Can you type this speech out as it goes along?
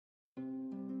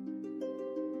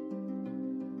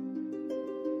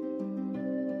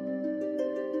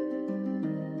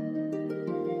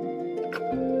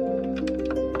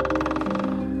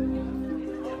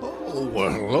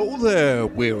Hello there,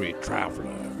 weary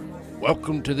traveler.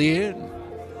 Welcome to the inn.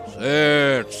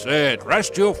 Sit,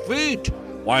 rest your feet.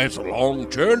 Why, it's a long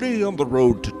journey on the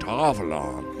road to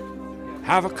Tarvalon.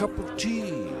 Have a cup of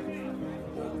tea,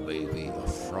 or maybe a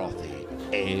frothy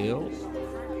ale.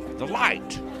 The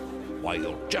light. Why,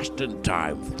 you're just in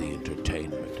time for the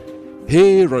entertainment.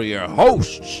 Here are your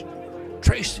hosts,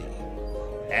 Tracy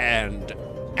and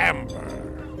Amber.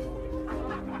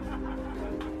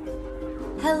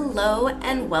 Hello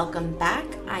and welcome back.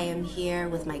 I am here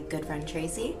with my good friend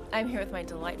Tracy. I'm here with my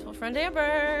delightful friend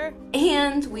Amber.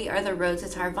 And we are the Road to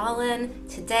Tarvalon.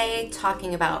 Today,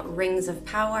 talking about Rings of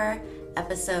Power,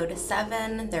 episode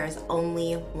 7. There's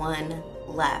only one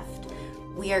left.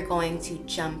 We are going to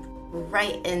jump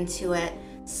right into it.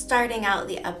 Starting out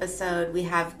the episode, we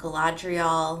have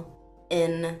Galadriel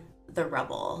in the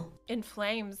rubble. In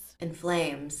flames.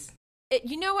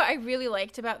 You know what I really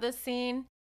liked about this scene?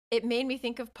 It made me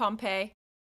think of Pompeii.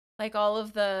 Like all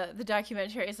of the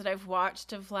documentaries that I've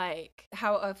watched of like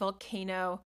how a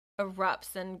volcano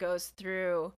erupts and goes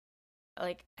through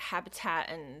like habitat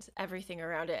and everything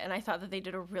around it. And I thought that they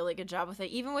did a really good job with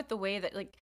it. Even with the way that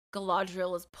like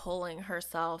Galadriel is pulling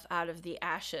herself out of the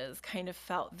ashes kind of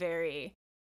felt it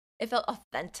felt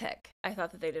authentic. I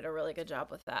thought that they did a really good job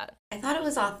with that. I thought it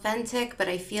was authentic, but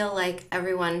I feel like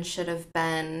everyone should have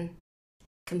been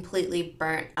completely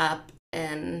burnt up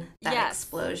in that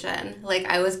explosion. Like,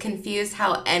 I was confused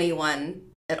how anyone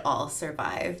at all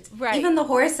survived. Right. Even the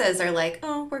horses are like,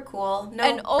 oh, we're cool. No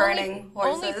and burning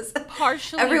horses. Only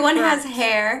partially Everyone burnt. has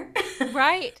hair.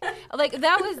 Right. Like,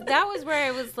 that was where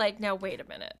I was like, now, wait a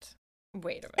minute.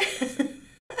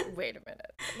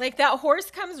 Like, that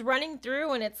horse comes running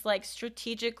through and it's, like,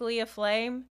 strategically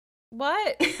aflame.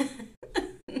 What?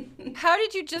 How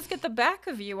did you just get the back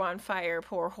of you on fire,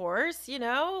 poor horse? You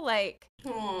know, like,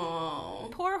 aww.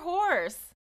 Poor horse.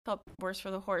 Felt worse for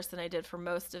the horse than I did for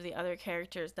most of the other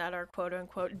characters that are quote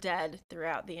unquote dead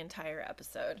throughout the entire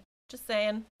episode. Just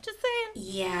saying.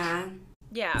 Yeah.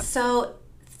 So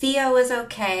Theo is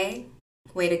okay.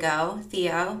 Way to go,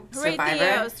 Theo. Hooray, Survivor.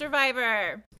 Theo,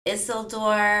 survivor.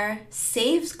 Isildur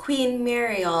saves Queen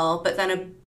Muriel, but then a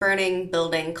burning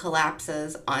building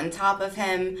collapses on top of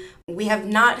him. We have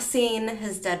not seen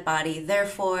his dead body.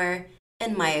 Therefore,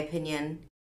 in my opinion,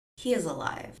 he is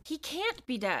alive. He can't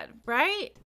be dead,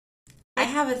 right? I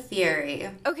have a theory.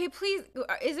 Okay, please.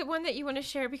 Is it one that you want to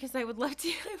share? Because I would love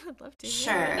to.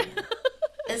 Sure.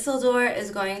 Isildur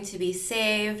is going to be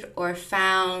saved or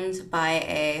found by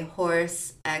a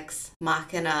horse ex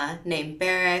machina named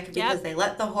Beric because they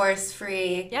let the horse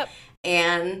free. Yep.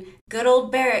 And good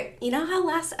old Beric, you know how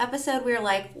last episode we were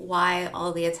like, why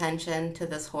all the attention to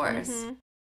this horse? Mm-hmm.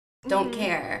 Don't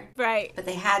care. Right. But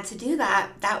they had to do that.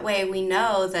 That way we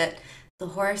know that the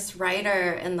horse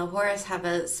rider and the horse have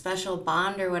a special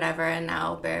bond or whatever, and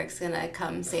now Beric's gonna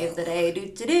come save the day.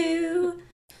 Do.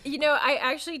 You know, I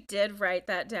actually did write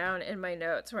that down in my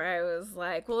notes where I was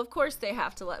like, well, of course they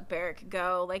have to let Beric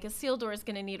go. Like, Isildur is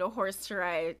going to need a horse to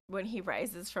ride when he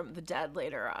rises from the dead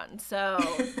later on. So,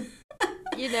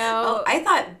 you know. Oh, I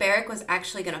thought Beric was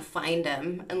actually going to find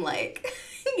him and, like,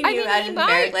 you imagine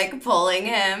Beric, like, pulling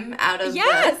him out of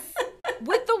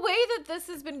With the way that this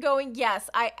has been going, yes,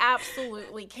 I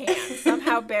absolutely can.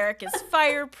 Somehow Beric is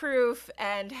fireproof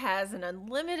and has an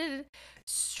unlimited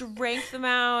strength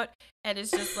amount and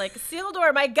is just like,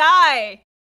 Isildur, my guy,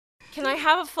 can I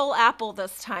have a full apple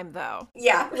this time, though?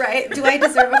 Yeah, right. Do I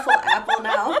deserve a full apple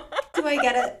now? Do I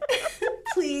get it?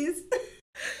 Please.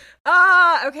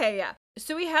 Okay, yeah.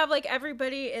 So we have, like,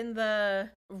 everybody in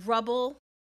the rubble.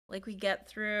 Like, we get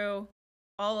through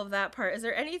all of that part. Is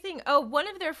there anything? Oh, one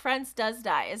of their friends does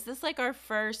die. Is this, like, our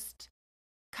first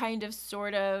kind of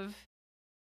sort of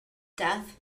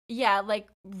death? Yeah, like,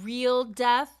 real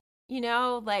death. You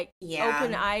know, like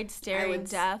open-eyed staring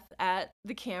death at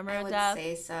the camera. I would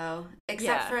say so.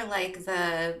 Except for like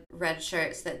the red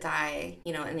shirts that die,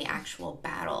 you know, in the actual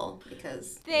battle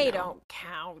because they don't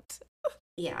count.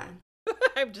 Yeah.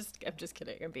 I'm just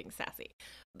kidding. I'm being sassy.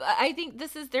 But I think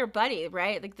this is their buddy,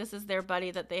 right? Like this is their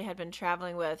buddy that they had been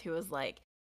traveling with who was like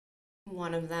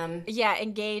one of them. Yeah,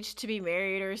 engaged to be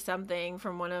married or something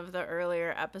from one of the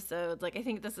earlier episodes. Like I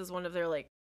think this is one of their like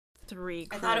 3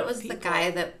 I thought it was the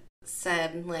guy that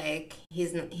said like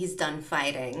he's done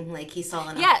fighting, like he saw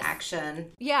enough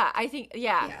action. I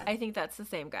think that's the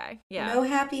same guy. Yeah, no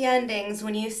happy endings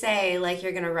when you say like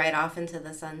you're gonna ride off into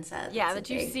the sunset. You've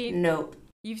seen. Nope,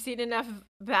 you've seen enough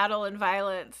battle and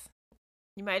violence.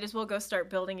 You might as well go start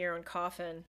building your own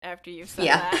coffin after you've said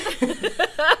that.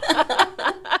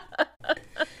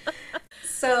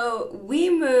 So we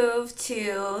move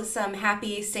to some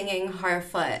happy singing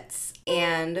Harfoots,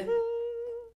 and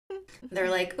They're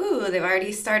like, ooh, they've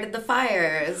already started the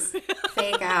fires.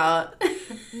 Fake out.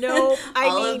 Nope. All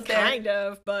I of mean, their- kind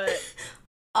of, but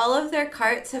All of their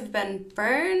carts have been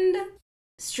burned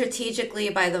strategically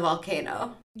by the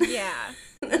volcano. yeah.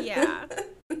 Yeah.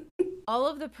 All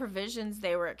of the provisions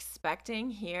they were expecting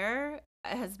here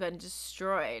has been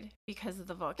destroyed because of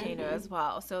the volcano as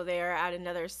well. So they are at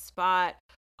another spot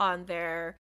on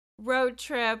their road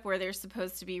trip where they're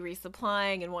supposed to be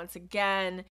resupplying, and once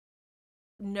again,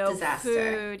 no Disaster.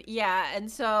 food. Yeah,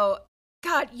 and so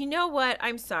God, you know what?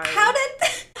 I'm sorry. How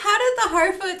did the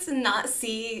Harfoots not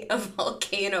see a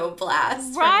volcano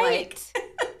blast? Right?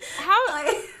 How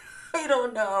I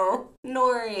don't know.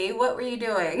 Nori, what were you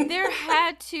doing? there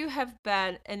had to have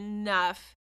been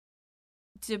enough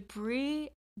debris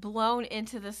blown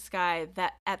into the sky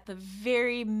that at the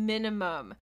very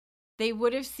minimum they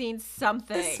would have seen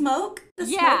something. The smoke? The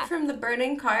Yeah. smoke from the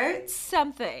burning carts?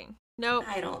 Something. Nope.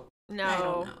 I don't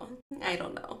No. know.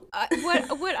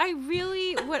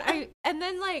 And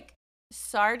then like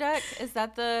Sarduk, is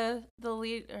that the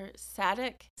lead, or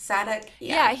Sadek? Sadek?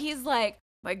 Yeah, he's like,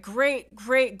 my great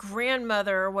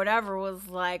grandmother or whatever was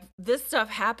like, this stuff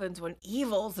happens when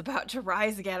evil's about to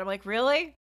rise again. I'm like,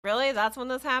 really? That's when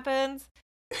this happens?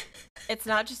 It's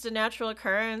not just a natural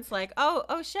occurrence. Like,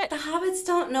 oh shit. The hobbits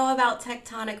don't know about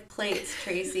tectonic plates,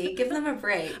 Tracy. Give them a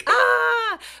break.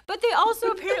 But they also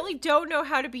apparently don't know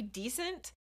how to be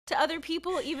decent to other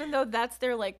people, even though that's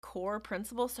their like core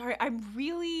principle. Sorry, I'm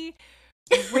really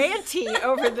ranty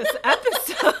over this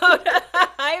episode.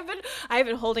 I've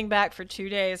been holding back for 2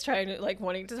 days trying to like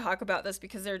wanting to talk about this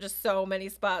because there are just so many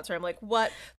spots where I'm like,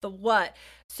 what?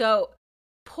 So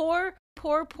poor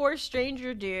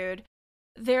stranger dude.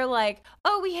 They're like,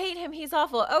 oh, we hate him. He's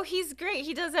awful. Oh, he's great.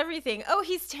 He does everything. Oh,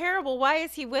 he's terrible. Why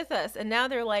is he with us? And now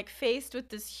they're like faced with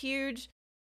this huge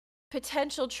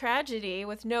potential tragedy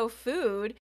with no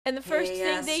food. And the first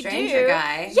thing they stranger do,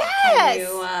 guy. yes, Can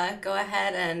you go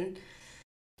ahead and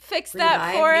fix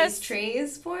that for revive us. these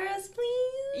trees for us,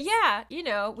 please?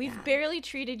 Yeah, we've Yeah. barely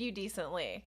treated you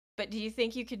decently, but do you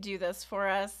think you could do this for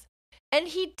us? And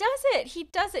he does it.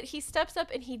 He steps up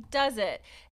and he does it.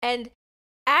 And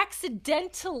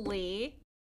accidentally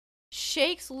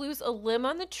shakes loose a limb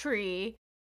on the tree,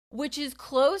 which is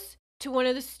close to one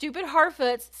of the stupid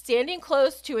Harfoots standing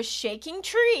close to a shaking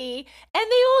tree, and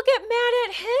they all get mad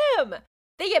at him.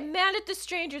 They get mad at the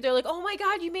stranger. They're like, oh my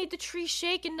God, you made the tree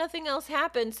shake and nothing else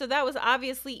happened, so that was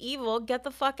obviously evil. Get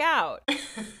the fuck out.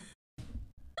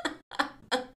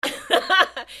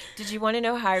 Did you want to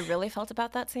know how I really felt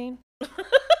about that scene?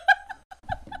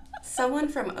 Someone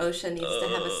from OSHA needs to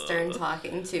have a stern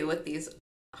talking to with these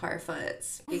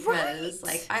Harfoots because,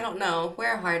 like, I don't know,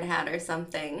 wear a hard hat or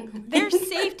something. Their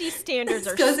safety standards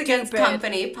This are goes stupid. against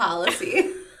company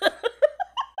policy.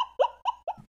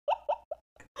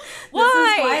 Why?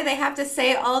 This is why they have to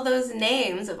say all those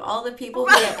names of all the people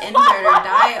who get injured or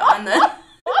die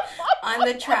on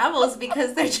the travels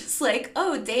because they're just like,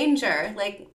 oh, danger.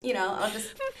 Like, I'll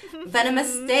just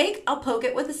venomous steak. I'll poke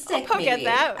it with a stick. I'll poke maybe. at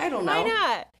that. I don't know. Why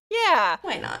not? Yeah.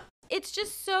 Why not? It's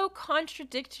just so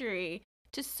contradictory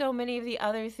to so many of the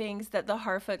other things that the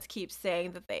Harfoots keep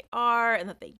saying that they are and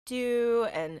that they do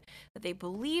and that they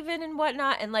believe in and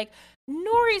whatnot. And like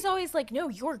Nori's always like, no,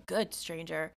 you're good,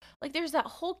 stranger. Like there's that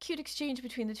whole cute exchange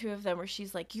between the two of them where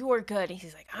she's like, you're good. And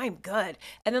he's like, I'm good.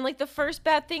 And then like the first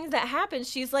bad things that happen,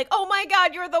 she's like, oh my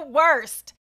God, you're the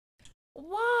worst.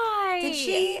 Why? Did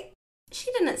she?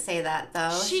 She didn't say that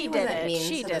though. She wasn't didn't. mean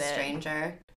She to didn't. the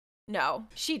stranger. No,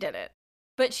 she didn't.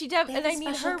 But she They have and a I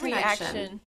mean special her connection.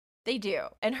 reaction. They do.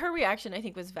 And her reaction I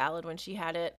think was valid when she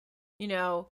had it,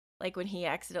 like when he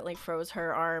accidentally froze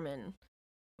her arm and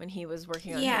when he was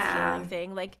working on his healing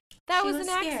thing. Like that She was was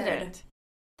an scared. accident.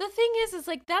 The thing is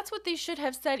like that's what they should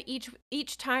have said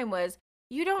each time was,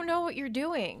 you don't know what you're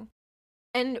doing.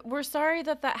 And we're sorry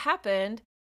that happened,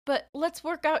 but let's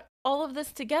work out all of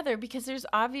this together because there's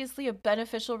obviously a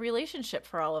beneficial relationship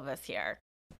for all of us here.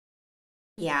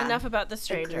 Yeah. Enough about the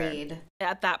stranger. Agreed.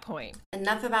 At that point.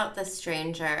 Enough about the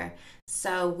stranger.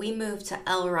 So we move to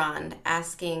Elrond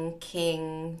asking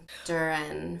King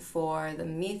Durin for the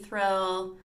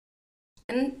Mithril.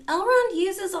 And Elrond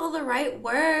uses all the right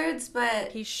words,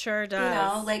 but He sure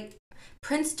does. like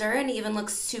Prince Durin even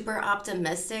looks super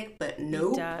optimistic, but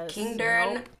nope. does. King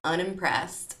Durin Nope.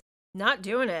 unimpressed. Not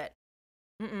doing it.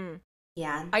 Mm-mm.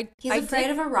 Yeah. I He's I afraid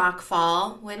did- of a rock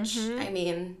fall, which Mhm. I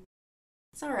mean,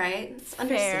 it's all right. It's Fair.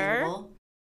 understandable.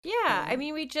 Yeah, I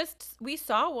mean, we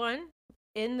saw one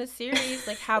in the series,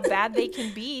 like how bad they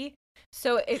can be.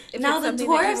 So if Now it's the something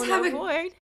that dwarves you have want a- to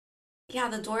avoid, Yeah,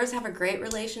 the dwarves have a great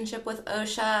relationship with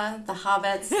OSHA. The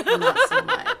hobbits, not so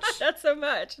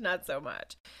much. not so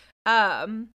much.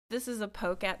 This is a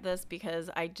poke at this because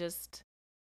I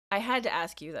had to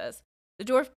ask you this. The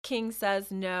Dwarf King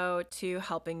says no to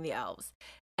helping the elves.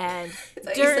 And I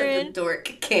thought you said the Dork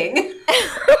King.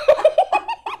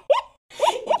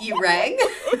 You rang?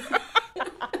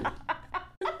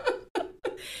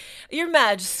 Your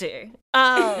Majesty.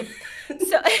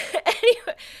 So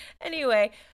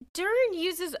anyway, Durin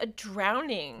uses a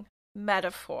drowning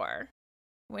metaphor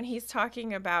when he's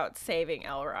talking about saving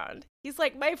Elrond. He's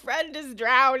like, my friend is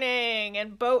drowning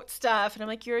and boat stuff. And I'm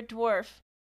like, you're a dwarf.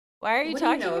 Why are you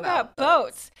talking about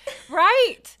boats?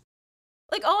 Right.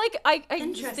 Like,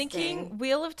 I'm just thinking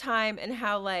Wheel of Time and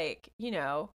how, like, you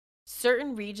know,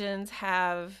 certain regions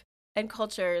have and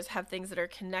cultures have things that are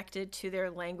connected to their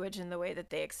language and the way that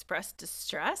they express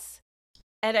distress.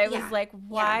 And I was like,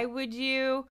 why would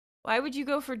you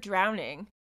go for drowning?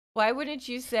 Why wouldn't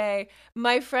you say,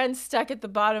 my friend's stuck at the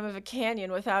bottom of a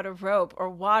canyon without a rope or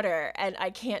water and I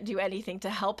can't do anything to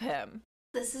help him?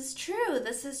 This is true. And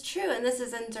this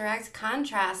is in direct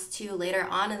contrast to later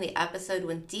on in the episode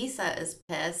when Disa is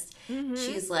pissed. Mm-hmm.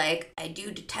 She's like, I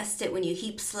do detest it when you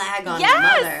heap slag on your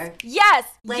mother. Yes.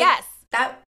 Like, yes.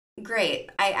 Great.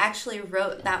 I actually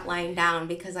wrote that line down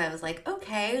because I was like,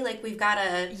 okay, like we've got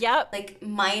a like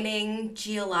mining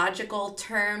geological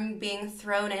term being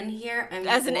thrown in here.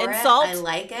 As an insult. I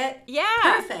like it. Yeah.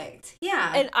 Perfect.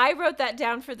 Yeah. And I wrote that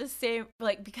down for the same,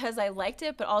 like, because I liked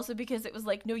it, but also because it was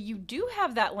like, no, you do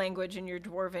have that language in your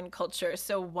dwarven culture.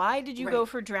 So why did you go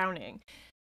for drowning?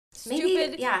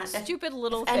 Stupid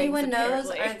little things. Anyone knows,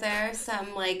 are there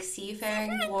some like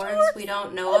seafaring dwarves we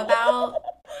don't know about?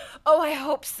 Oh, I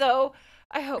hope so.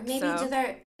 Maybe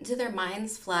do their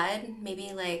minds flood?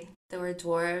 Maybe like there were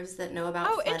dwarves that know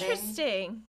about flooding. Oh,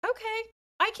 interesting. Okay,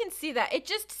 I can see that. It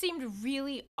just seemed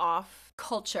really off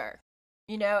culture.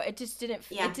 You know, it just didn't.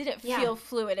 It didn't feel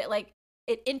fluid.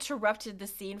 It interrupted the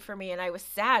scene for me, and I was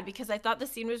sad because I thought the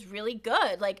scene was really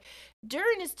good. Like,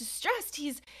 Durin is distressed.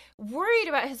 He's worried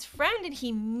about his friend, and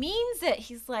he means it.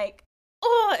 He's like,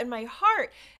 oh, in my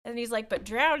heart. And he's like, but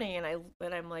drowning.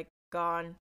 And I'm like,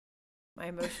 gone. My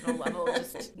emotional level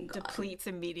just depletes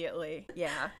immediately.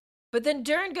 Yeah. But then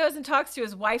Durin goes and talks to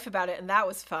his wife about it, and that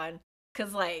was fun.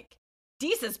 Because, like,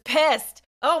 Disa's pissed.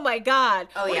 Oh, my God.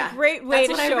 Oh, what yeah. a great way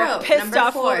to show a pissed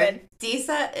off woman.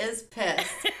 Disa is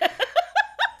pissed.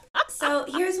 So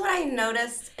here's what I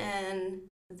noticed in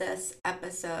this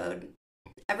episode.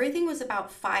 Everything was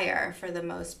about fire for the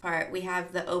most part. We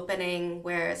have the opening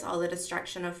where it's all the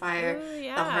destruction of fire, the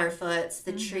Harfoots,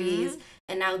 the trees,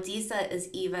 and now Disa is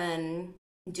even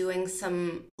doing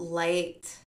some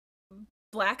light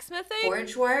blacksmithing,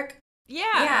 forge work.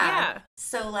 Yeah.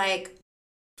 So like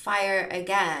fire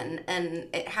again, and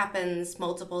it happens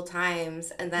multiple times,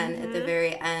 and then at the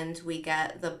very end we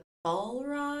get the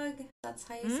Balrog, that's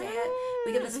how you say it.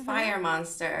 We get this fire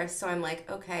monster. So I'm like,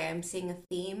 okay, I'm seeing a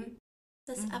theme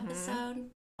this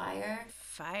episode. Fire.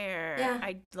 Yeah.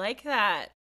 I like that.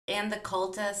 And the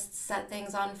cultists set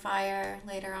things on fire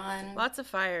later on. Lots of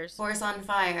fires. Force on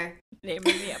fire. Name of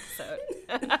the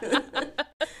episode.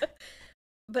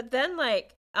 But then,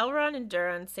 like, Elrond and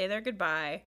Durin say their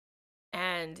goodbye,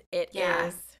 and it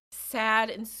is sad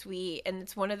and sweet, and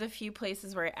it's one of the few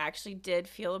places where I actually did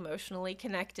feel emotionally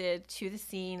connected to the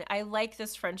scene. I like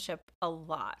this friendship a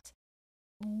lot.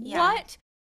 Yeah. What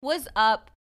was up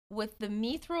with the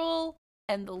mithril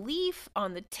and the leaf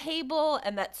on the table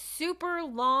and that super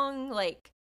long,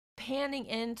 like, panning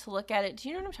in to look at it? Do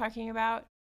you know what I'm talking about?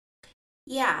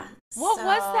 Yeah. What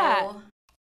was that?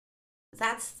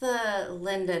 That's the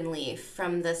linden leaf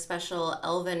from the special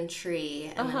elven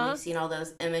tree. And then we've seen all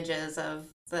those images of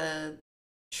the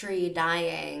tree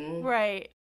dying. Right.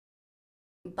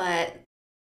 But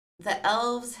the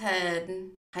elves had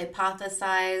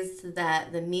hypothesized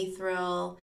that the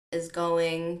mithril is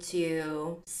going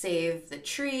to save the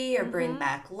tree or bring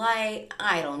back light.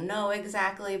 I don't know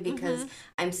exactly because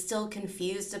I'm still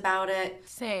confused about it.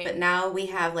 Same. But now we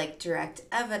have like direct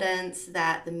evidence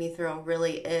that the mithril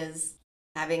really is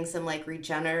having some like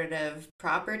regenerative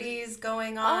properties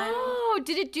going on. Oh,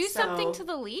 did it do something to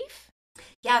the leaf?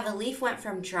 Yeah, the leaf went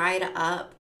from dried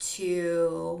up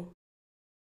to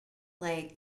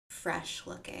like fresh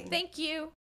looking. Thank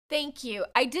you.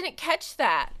 I didn't catch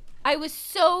that. I was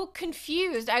so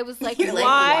confused. I was like,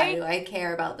 why do I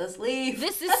care about this leaf?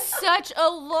 This is such a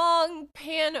long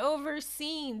pan over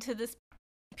scene to this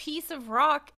piece of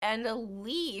rock and a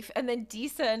leaf. And then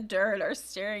Disa and Durin are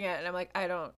staring at it. And I'm like, I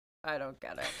don't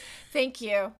get it. Thank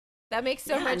you. That makes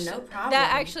so much. No problem.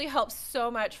 That actually helps so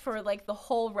much for like the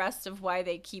whole rest of why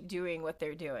they keep doing what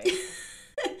they're doing.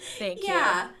 Thank you.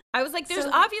 I was like, there's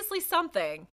obviously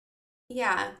something.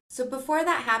 Yeah. So before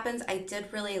that happens, I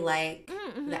did really like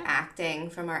Mm-hmm. the acting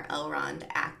from our Elrond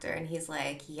actor. And he's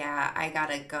like, yeah, I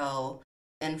gotta go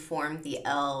inform the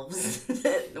elves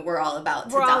that we're all about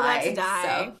to We're all die. about to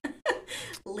die.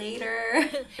 So later.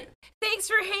 Thanks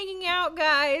for hanging out,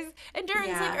 guys. And Durin's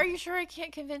Yeah. like, are you sure I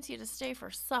can't convince you to stay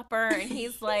for supper? And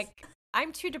he's like,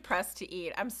 I'm too depressed to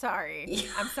eat. I'm sorry. Yeah.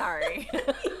 I'm sorry.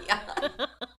 Yeah.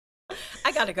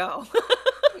 I gotta go.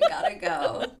 We gotta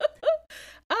go.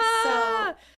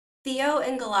 Ah! So Theo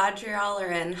and Galadriel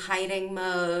are in hiding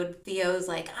mode. Theo's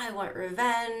like, I want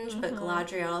revenge, but Mhm.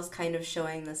 Galadriel's kind of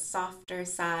showing the softer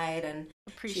side and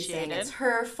she's saying Appreciated. it's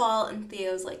her fault, and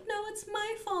Theo's like, no, it's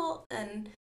my fault. And,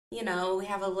 you know, we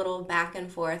have a little back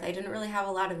and forth. I didn't really have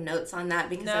a lot of notes on that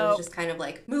because I was Nope. just kind of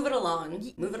like, move it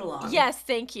along. Yes,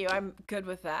 thank you. I'm good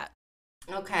with that.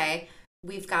 Okay.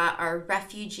 We've got our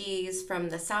refugees from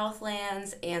the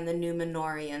Southlands and the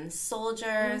Númenorian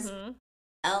soldiers. Mhm.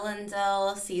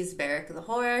 Elendil sees Beric the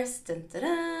horse, dun, dun,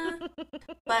 dun.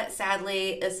 But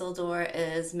sadly, Isildur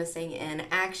is missing in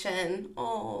action.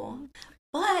 Oh,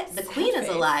 but the Sad queen is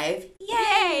face. alive.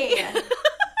 Yay!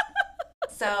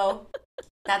 So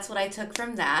that's what I took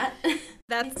from that.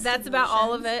 That's about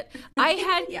all of it.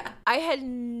 I Yeah. had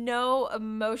no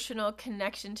emotional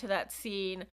connection to that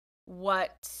scene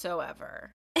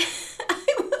whatsoever.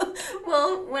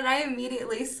 Well, when I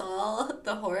immediately saw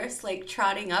the horse like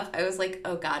trotting up, I was like,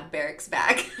 "Oh God, Beric's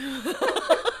back."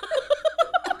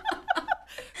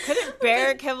 Couldn't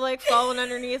Beric have like fallen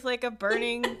underneath like a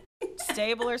burning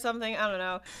stable or something? I don't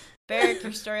know. Beric,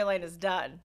 your storyline is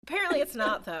done. Apparently it's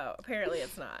not though. Apparently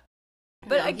it's not.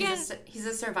 But No, again, he's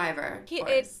a survivor.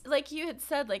 it's horse. like you had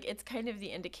said, like it's kind of the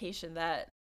indication that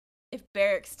if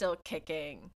Beric's still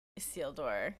kicking,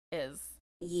 Isildur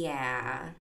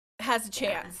has a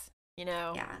chance. You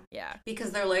know? Yeah. Yeah.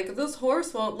 Because they're like, this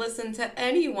horse won't listen to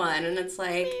anyone. And it's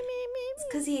like, Me. it's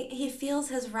because he feels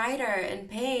his rider in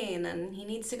pain and he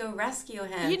needs to go rescue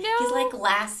him. You know- He's like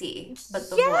Lassie, but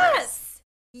the horse.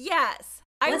 Yes.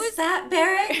 What's that,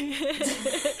 Beric?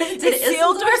 Did Did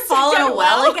Isildur fall in a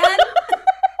well again?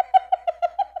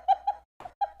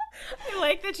 I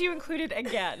like that you included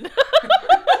again.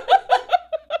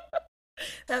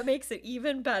 That makes it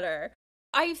even better.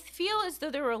 I feel as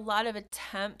though there were a lot of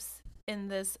attempts in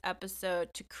this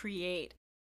episode to create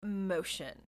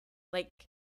motion. Like,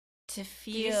 to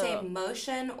feel... Did you say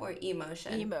motion or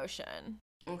emotion? Emotion.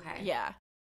 Okay. Yeah.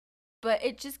 But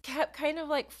it just kept kind of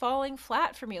like falling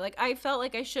flat for me. Like, I felt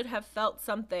like I should have felt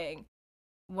something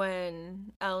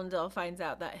when Elendil finds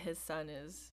out that his son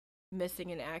is missing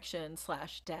in action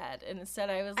 / dead. And instead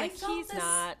I was like, he's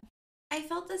not. I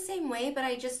felt the same way, but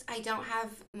I don't have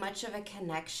much of a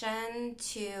connection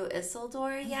to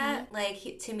Isildur yet.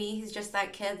 Like, to me, he's just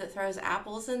that kid that throws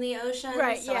apples in the ocean.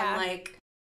 Right, so yeah. I'm like,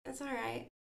 it's all right,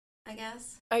 I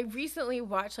guess. I recently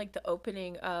watched like the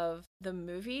opening of the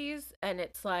movies, and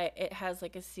it's like it has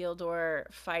like Isildur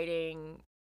fighting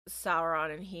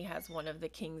Sauron, and he has one of the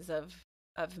kings of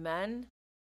men.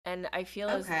 And I feel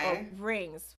as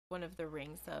rings, one of the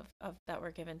rings of that were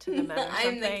given to the men. Or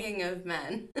I'm the something. king of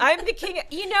men. I'm the king.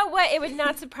 You know what? It would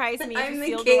not surprise me I'm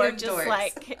the if king Isildur of just dorks.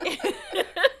 like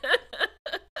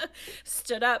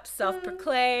stood up,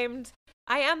 self-proclaimed,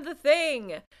 I am the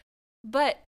thing.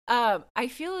 But I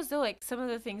feel as though like some of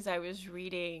the things I was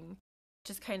reading,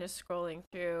 just kind of scrolling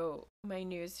through my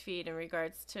news feed in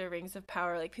regards to Rings of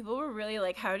Power, like people were really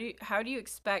like, how do you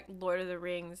expect Lord of the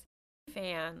Rings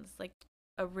fans, like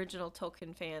original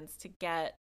Tolkien fans, to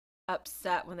get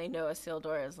upset when they know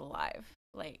Isildur is alive,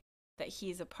 like that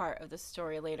he's a part of the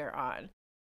story later on?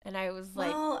 And I was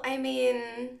like, well, I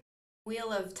mean,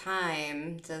 Wheel of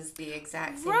Time does the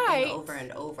exact same Right. thing over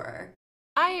and over.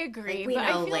 I agree, Like, we but know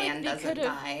I feel Lan like they doesn't could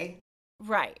have, die.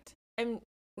 right? And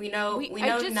We know I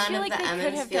none just of feel like the they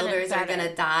could have done it Emmonsfielders are better.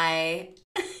 gonna die.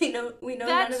 we know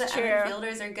none of the That's true.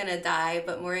 Emmonsfielders are gonna die,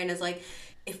 but Moiraine is like,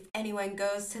 if anyone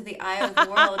goes to the Eye of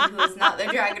the World who is not the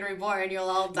Dragon Reborn, you'll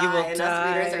all die. will And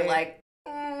us readers die. are like,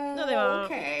 No, they won't.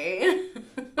 okay.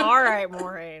 all right,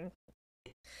 Maureen.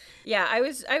 Yeah, I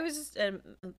was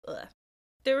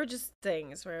there were just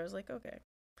things where I was like, okay.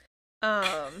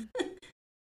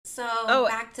 So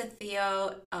back to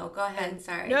Theo. Oh, go ahead.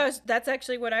 Sorry. No, that's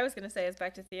actually what I was gonna say. Is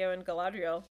back to Theo and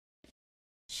Galadriel.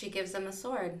 She gives him a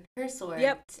sword. Her sword.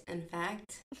 Yep. In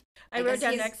fact. I wrote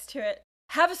down next to it,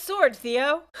 "Have a sword,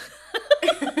 Theo."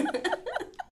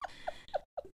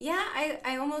 Yeah,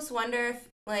 I almost wonder if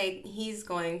like he's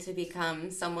going to become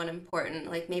someone important.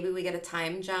 Like maybe we get a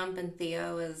time jump and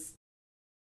Theo is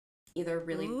either a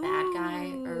really bad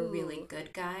guy or a really Ooh.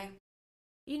 good guy.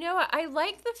 You know what? I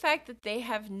like the fact that they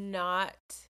have not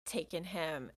taken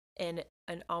him in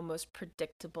an almost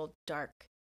predictable dark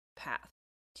path.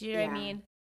 Do you know what I Yeah. mean?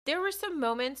 There were some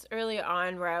moments early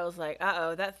on where I was like,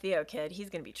 uh-oh, that Theo kid, he's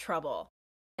going to be trouble.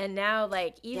 And now,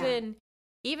 like, even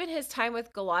his time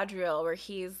with Galadriel, where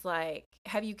he's like,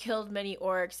 have you killed many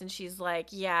orcs? And she's like,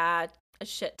 yeah, a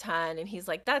shit ton. And he's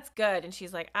like, that's good. And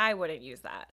she's like, I wouldn't use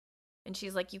that. And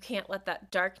she's like, you can't let that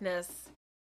darkness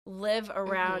live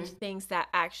around things that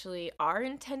actually are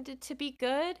intended to be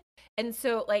good. And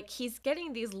so, like, he's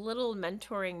getting these little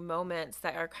mentoring moments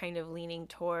that are kind of leaning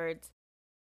towards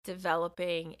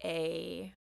developing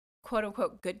a quote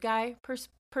unquote good guy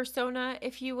persona,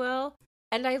 if you will.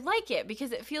 And I like it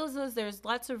because it feels as though there's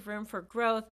lots of room for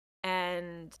growth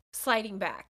and sliding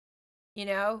back, you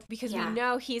know, because we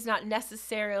know he's not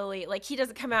necessarily like, he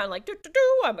doesn't come out and like,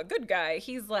 I'm a good guy.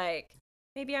 He's like,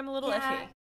 maybe I'm a little iffy.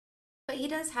 But he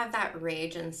does have that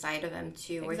rage inside of him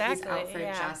too, where he's out for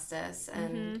justice.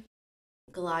 And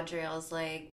Galadriel's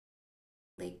like,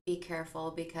 be careful,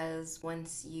 because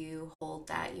once you hold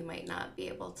that, you might not be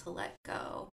able to let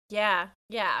go. Yeah.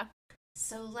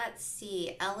 So let's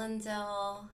see.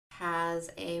 Elendil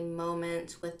has a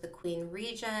moment with the Queen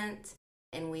Regent,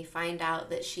 and we find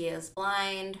out that she is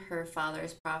blind. Her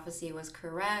father's prophecy was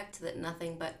correct, that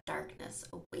nothing but darkness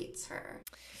awaits her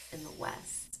in the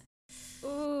West.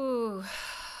 Ooh.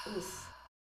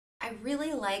 I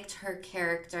really liked her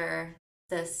character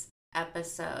this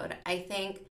episode. I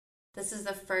think this is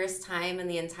the first time in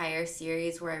the entire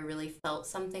series where I really felt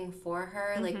something for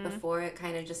her. Like, before, it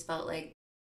kind of just felt like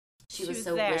she was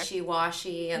so there,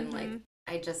 wishy-washy, and like,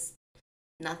 I just,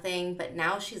 nothing. But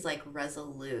now she's like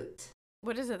resolute.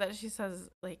 What is it that she says,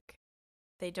 like,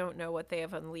 they don't know what they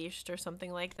have unleashed or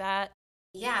something like that?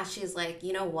 Yeah, she's like,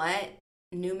 you know what,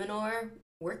 Numenor,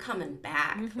 we're coming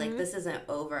back. Like, this isn't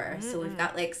over. So we've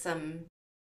got like some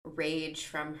rage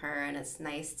from her, and it's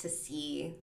nice to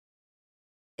see.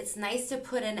 It's nice to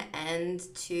put an end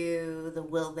to the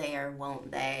will they or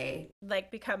won't they.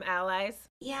 Like, become allies?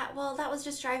 Yeah, well, that was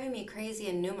just driving me crazy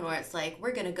in Numenor. It's like,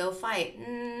 we're gonna go fight.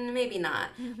 Maybe not.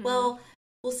 Well,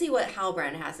 we'll see what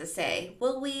Halbrand has to say.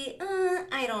 Will we?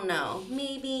 I don't know.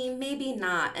 Maybe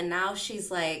not. And now she's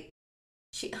like,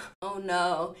 oh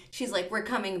no. She's like, we're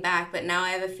coming back. But now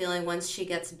I have a feeling once she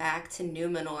gets back to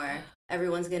Numenor,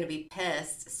 everyone's going to be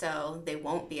pissed, so they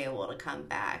won't be able to come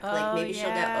back. Like, maybe she'll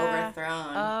get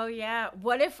overthrown. Oh, yeah.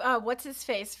 What if, what's his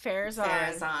face?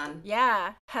 Pharazôn.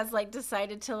 Yeah. Has, like,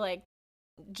 decided to, like,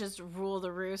 just rule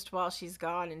the roost while she's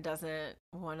gone and doesn't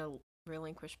want to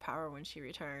relinquish power when she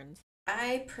returns.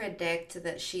 I predict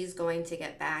that she's going to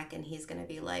get back, and he's going to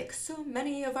be like, so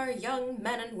many of our young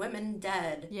men and women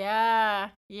dead. Yeah.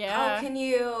 How can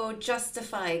you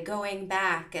justify going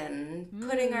back and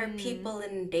putting our people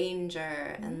in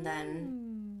danger and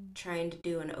then trying to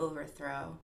do an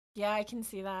overthrow? Yeah, I can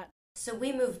see that. So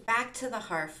we move back to the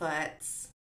Harfoots.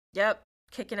 Yep,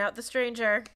 kicking out the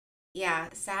stranger. Yeah,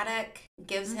 Sadok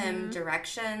gives him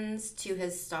directions to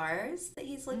his stars that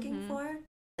he's looking for.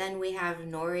 Then we have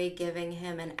Nori giving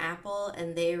him an apple,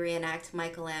 and they reenact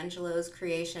Michelangelo's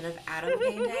creation of Adam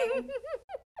painting.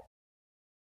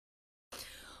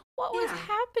 What was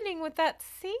happening with that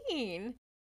scene?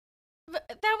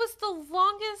 That was the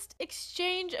longest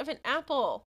exchange of an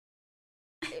apple.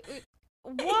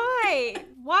 Why?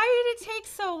 Why did it take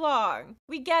so long?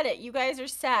 We get it. You guys are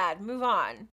sad. Move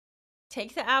on.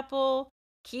 Take the apple.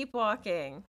 Keep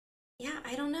walking. Yeah,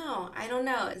 I don't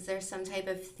know. Is there some type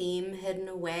of theme hidden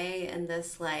away in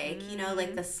this, like, you know,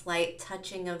 like the slight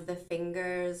touching of the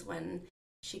fingers when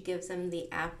she gives him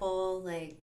the apple?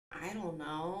 Like, I don't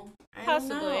know.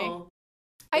 Possibly.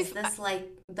 Is this, like,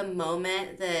 the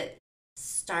moment that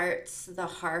starts the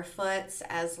Harfoots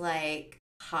as, like,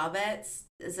 hobbits?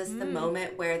 Is this the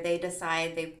moment where they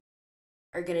decide they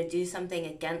are going to do something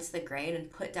against the grain and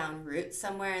put down roots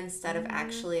somewhere instead of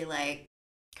actually, like,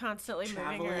 constantly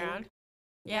traveling? Moving around?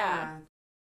 Yeah.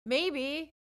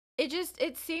 Maybe.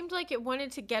 It seemed like it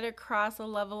wanted to get across a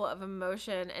level of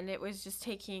emotion, and it was just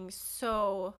taking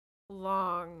so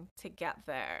long to get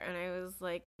there. And I was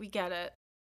like, we get it.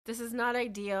 This is not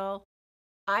ideal.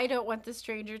 I don't want the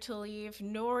stranger to leave.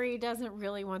 Nori doesn't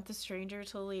really want the stranger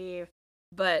to leave,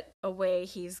 but away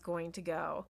he's going to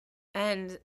go.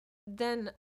 And then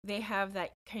they have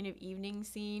that kind of evening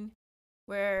scene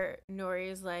where Nori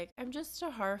is like, I'm just a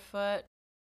Harfoot.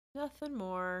 Nothing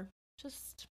more.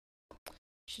 Just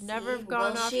should never have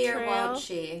gone off trail. Will she or won't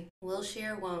she? Will she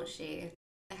or won't she?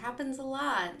 It happens a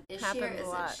lot. Is she or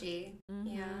isn't she?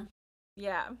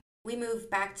 Yeah. We move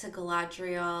back to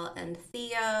Galadriel and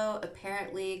Theo.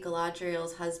 Apparently,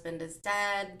 Galadriel's husband is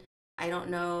dead. I don't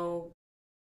know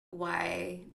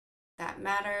why that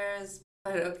matters,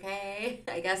 But okay,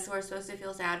 I guess we're supposed to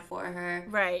feel sad for her.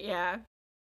 Right, yeah.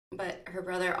 But her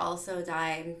brother also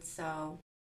died, so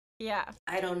Yeah.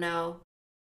 I don't know.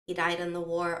 He died in the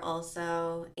war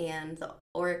also, and the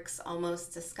orcs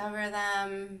almost discover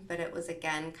them, but it was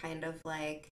again kind of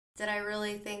like, did I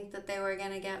really think that they were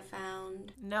gonna get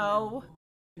found? No.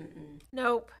 Mm-mm.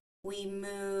 Nope. We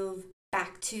move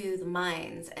back to the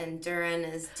mines, and Durin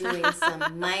is doing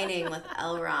some mining with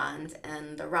Elrond,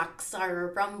 and the rocks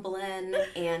are rumbling,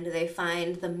 and they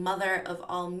find the mother of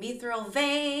all mithril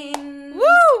veins.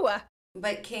 Woo!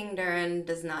 But King Durin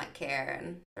does not care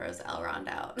and throws Elrond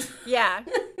out. Yeah.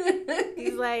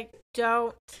 He's like,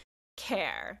 don't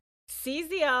care. Sees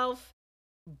the elf,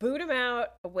 boot him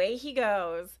out, away he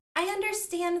goes. I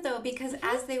understand though, because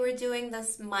as they were doing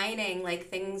this mining, like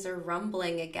things are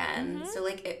rumbling again. So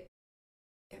like it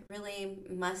really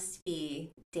must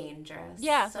be dangerous.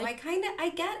 Yeah. So like, I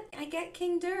get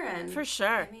King Durin. for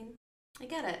sure. I mean, I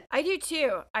get it. I do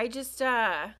too. I just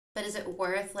But is it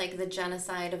worth like the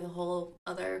genocide of a whole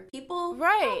other people?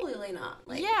 Right. Probably not.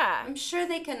 Like, yeah. I'm sure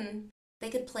they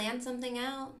could plan something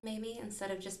out maybe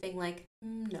instead of just being like,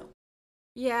 no.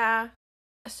 Yeah.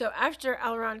 So after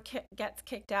Elrond gets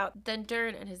kicked out, then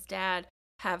Durin and his dad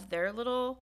have their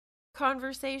little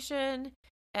conversation,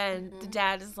 and the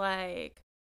dad is like,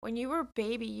 when you were a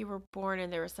baby, you were born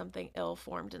and there was something ill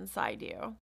formed inside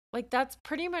you. Like, that's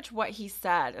pretty much what he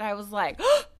said. And I was like,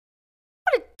 oh,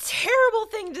 what a terrible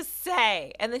thing to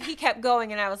say. And then he kept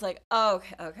going, and I was like, oh,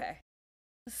 okay.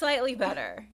 Slightly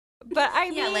better. But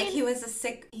I mean, like he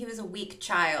was a weak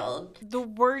child. The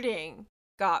wording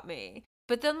got me.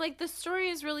 But then, like, the story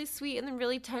is really sweet and then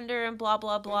really tender and blah,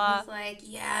 blah, blah. And he's like,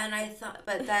 yeah, and I thought,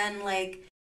 but then, like,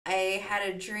 I had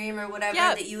a dream or whatever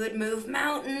that you would move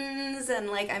mountains, and,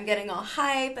 like, I'm getting all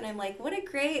hype, and I'm like, what a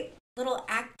great little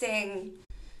acting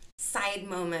side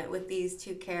moment with these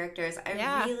two characters.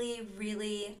 I really,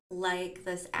 really like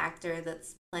this actor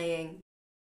that's playing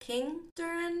King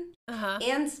Durin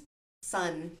and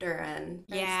son Durin.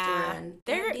 Durin.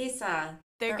 They're Disa.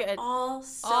 They're good. All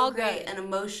so great and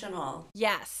emotional.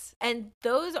 Yes. And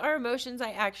those are emotions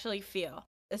I actually feel,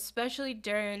 especially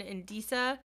Durin and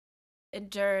Disa and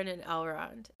Durin and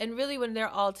Elrond. And really when they're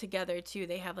all together too,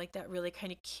 they have like that really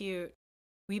kind of cute,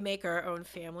 we make our own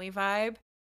family vibe.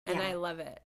 And I love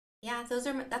it. Yeah,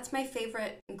 that's my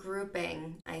favorite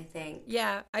grouping, I think.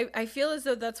 Yeah, I feel as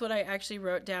though that's what I actually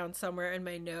wrote down somewhere in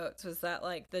my notes, was that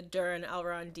like the Durin,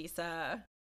 Elrond, Disa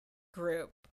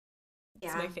group.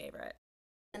 It's my favorite.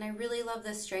 And I really love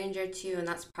this stranger too, and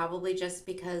that's probably just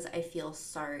because I feel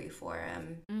sorry for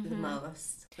him the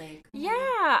most. Like,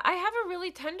 yeah, I have a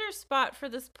really tender spot for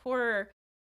this poor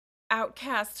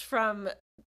outcast from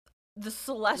the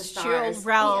celestial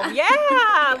realm.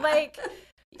 Yeah, like,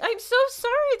 I'm so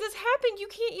sorry this happened. You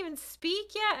can't even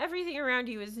speak yet. Everything around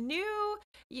you is new.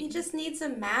 He just needs a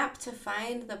map to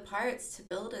find the parts to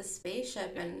build a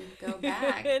spaceship and go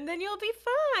back. And then you'll be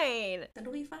fine.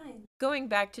 It'll be fine. Going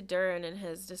back to Durin and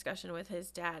his discussion with his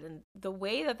dad, and the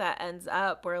way that ends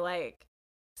up, where like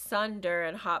son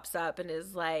Durin hops up and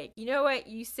is like, you know what?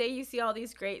 You say you see all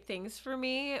these great things for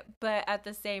me, but at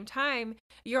the same time,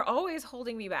 you're always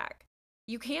holding me back.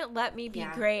 You can't let me be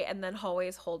great and then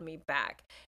always hold me back.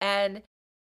 And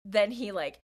then he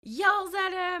like yells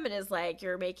at him and is like,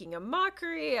 you're making a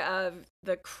mockery of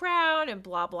the crown and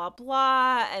blah, blah,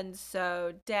 blah. And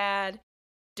so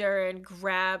Durin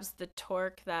grabs the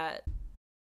torque that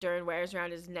Durin wears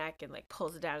around his neck and like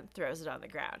pulls it down and throws it on the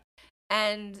ground.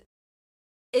 And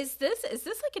is this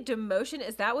like a demotion?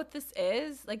 Is that what this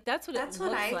is? Like, that's what I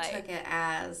took it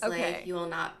as. Okay. Like, you will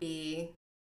not be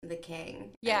the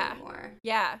king anymore.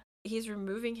 Yeah. He's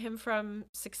removing him from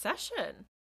succession,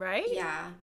 right? Yeah.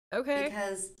 Okay.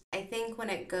 Because I think when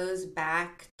it goes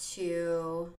back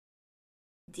to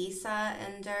Disa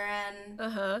and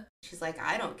Durin, she's like,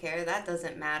 I don't care. That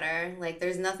doesn't matter. Like,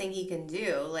 there's nothing he can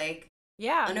do. Like,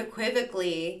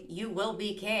 unequivocally, you will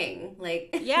be king.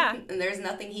 Like, and there's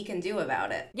nothing he can do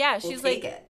about it. Yeah, she's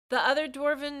like, the other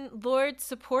dwarven lords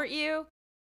support you.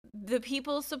 The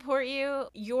people support you.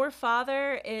 Your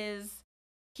father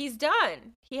he's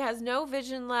done. He has no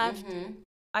vision left.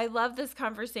 I love this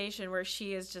conversation where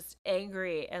she is just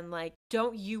angry and like,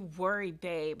 don't you worry,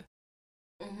 babe.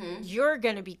 You're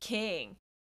going to be king.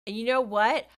 And you know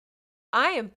what? I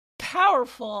am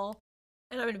powerful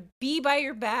and I'm going to be by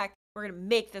your back. We're going to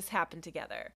make this happen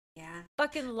together. Yeah.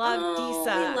 Fucking love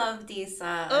Disa. We love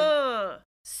Disa.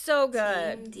 So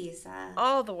good. Team Disa.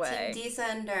 All the way. Team Disa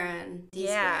and Durin.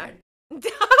 Squared.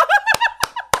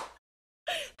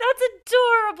 That's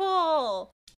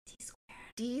adorable.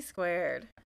 D squared.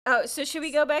 Oh, so should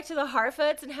we go back to the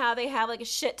Harfoots and how they have like a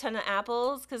shit ton of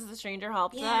apples because the stranger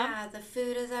helped them? Yeah, the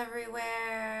food is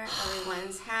everywhere.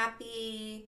 Everyone's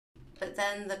happy. But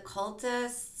then the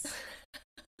cultists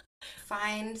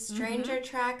find stranger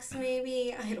tracks,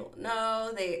 maybe. I don't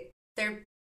know. They're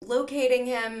locating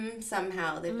him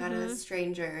somehow. They've got a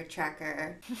stranger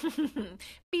tracker.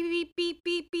 Beep, beep, beep,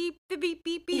 beep, beep, beep,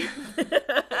 beep, beep.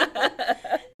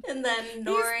 And then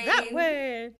Nori that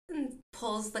way.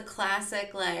 pulls the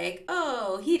classic, like,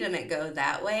 oh, he didn't go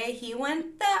that way. He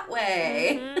went that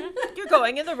way. You're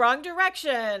going in the wrong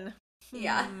direction.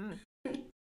 Yeah.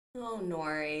 Oh,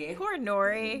 Nori. Poor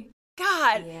Nori.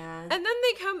 God. Yeah. And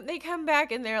then they come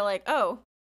back and they're like, oh,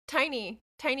 tiny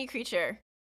creature.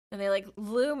 And they like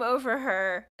loom over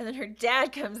her, and then her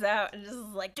dad comes out and just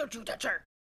is like, don't you touch her.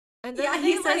 And then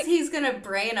he says he's gonna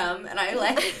brain him, and I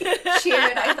like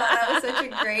cheered. I thought that was such a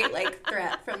great like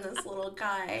threat from this little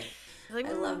guy. Like,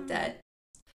 I loved it.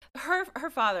 Her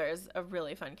father is a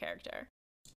really fun character.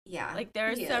 Yeah. Like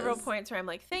there are several points where I'm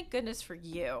like, thank goodness for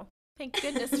you. Thank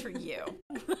goodness for you.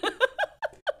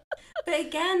 But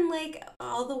again, like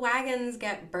all the wagons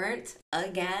get burnt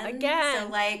again. So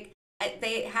like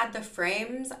they had the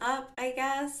frames up, I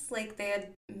guess. Like they had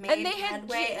made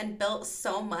headway and built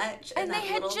so much in that little time. And they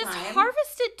had just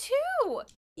harvested too.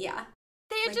 Yeah.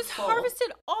 They had just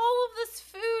harvested all of this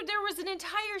food. There was an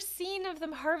entire scene of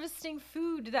them harvesting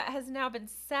food that has now been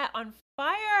set on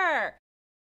fire.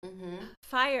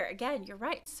 Fire. Again, you're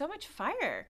right. So much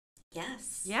fire.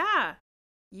 Yes. Yeah.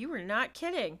 You were not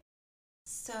kidding.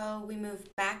 So we move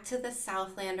back to the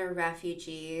Southlander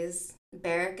refugees.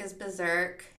 Beric is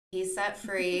berserk. He's set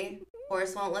free.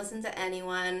 Horse won't listen to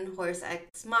anyone. Horse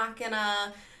ex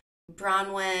machina.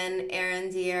 Bronwyn,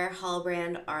 Arendir,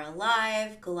 Halbrand are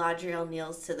alive. Galadriel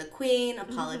kneels to the queen,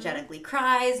 apologetically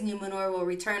cries. Numenor will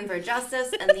return for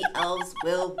justice, and the elves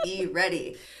will be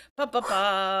ready.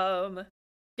 Ba-ba-bum.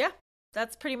 Yeah,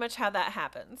 that's pretty much how that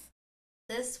happens.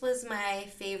 This was my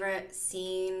favorite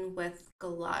scene with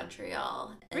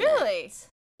Galadriel. Really?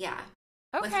 Yeah.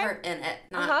 Okay. With her in it,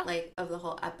 not like of the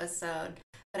whole episode.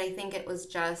 But I think it was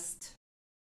just...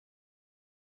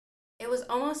 It was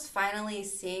almost finally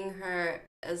seeing her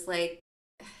as like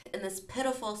in this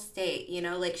pitiful state, you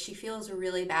know, like she feels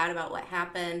really bad about what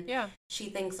happened. Yeah. She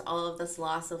thinks all of this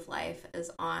loss of life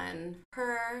is on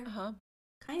her.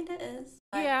 Kinda is.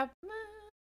 But, yeah.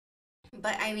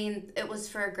 But I mean, it was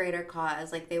for a greater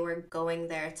cause. Like they were going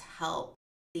there to help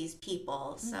these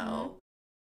people. So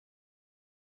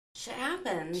shit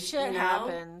happens. Shit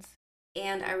happens.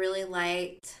 And I really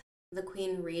liked the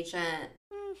Queen Regent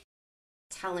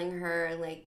telling her,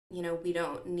 like, you know, we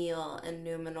don't kneel in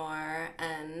Numenor,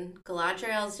 and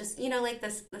Galadriel's just, you know, like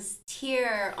this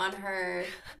tear on her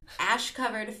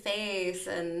ash-covered face,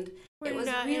 and it was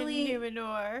really in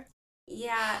Numenor.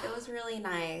 Yeah, it was really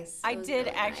nice. I did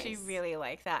really actually really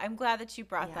like that. I'm glad that you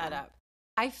brought that up.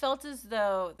 I felt as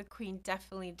though the Queen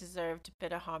definitely deserved a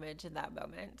bit of homage in that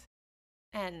moment,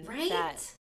 and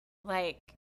that, like,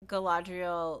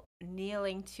 Galadriel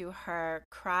kneeling to her,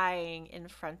 crying in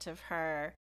front of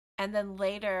her. And then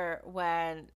later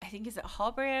when, I think, is it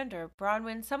Halbrand or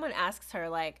Bronwyn, someone asks her,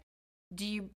 like, do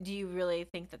you really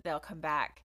think that they'll come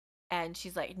back? And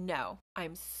she's like, no,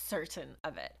 I'm certain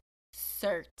of it.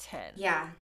 Certain. Yeah.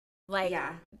 Like,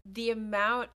 the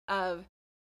amount of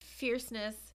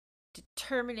fierceness,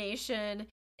 determination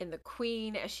in the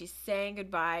Queen as she's saying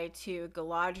goodbye to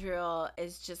Galadriel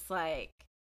is just like,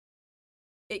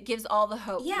 it gives all the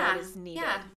hope that is needed.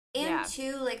 Yeah. And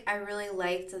too, like, I really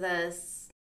liked this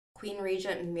Queen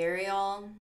Regent Muriel.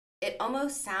 It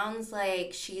almost sounds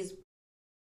like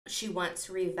she wants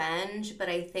revenge, but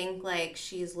I think, like,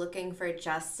 she's looking for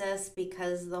justice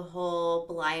because the whole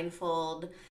blindfold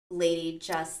Lady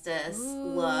Justice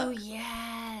look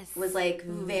was, like,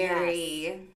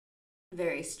 very,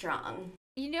 very strong.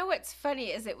 You know what's funny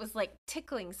is it was, like,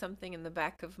 tickling something in the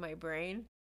back of my brain.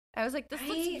 I was like, this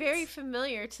looks very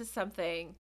familiar to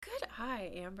something. Good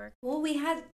eye, Amber. Well,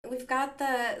 we've got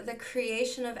the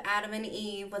creation of Adam and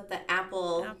Eve with the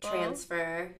apple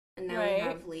transfer, and now we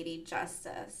have Lady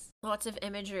Justice. Lots of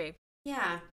imagery.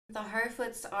 Yeah. The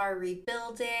Harfoots are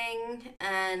rebuilding,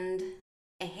 and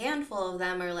a handful of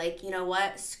them are like, you know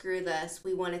what? Screw this.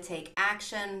 We want to take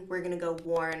action. We're going to go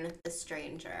warn the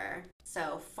stranger.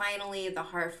 So finally, the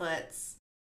Harfoots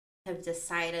have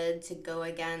decided to go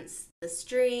against the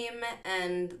stream,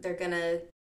 and they're gonna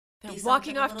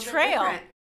walking off trail.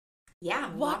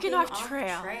 Yeah, walking off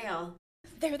trail.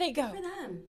 There they go. For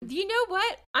them. You know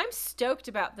what? I'm stoked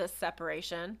about this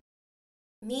separation.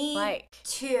 Me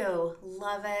too.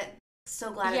 Love it.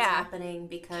 So glad it's happening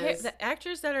because the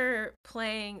actors that are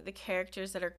playing the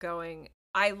characters that are going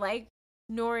I like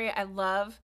Nori. I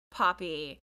love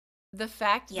Poppy. The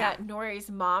fact that Nori's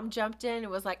mom jumped in and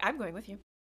was like, I'm going with you.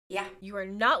 Yeah. You are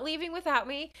not leaving without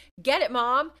me. Get it,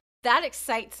 Mom. That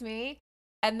excites me.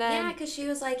 And then... Yeah, because she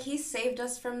was like, he saved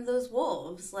us from those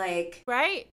wolves. Like...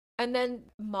 Right? And then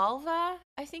Malva,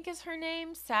 I think is her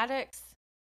name, Sadek's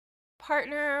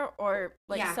partner or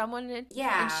like someone.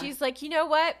 Yeah. And she's like, you know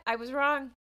what? I was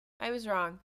wrong.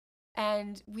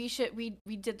 And we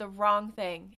did the wrong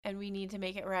thing and we need to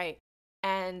make it right.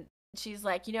 And she's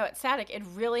like, you know what, Sadek, it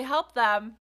really helped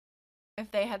them if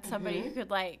they had somebody who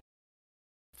could like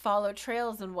follow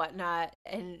trails and whatnot.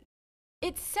 And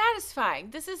it's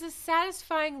satisfying. This is a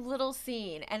satisfying little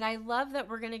scene. And I love that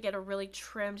we're going to get a really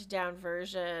trimmed down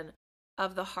version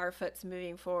of the Harfoots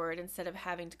moving forward instead of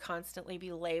having to constantly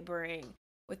be laboring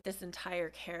with this entire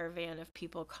caravan of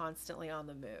people constantly on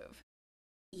the move.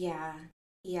 Yeah.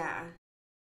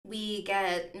 We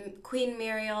get Queen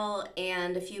Muriel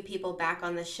and a few people back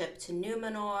on the ship to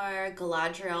Numenor.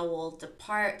 Galadriel will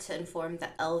depart to inform the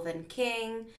Elven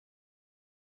King.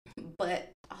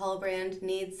 But Halbrand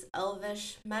needs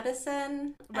elvish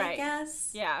medicine, I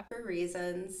guess. Yeah. For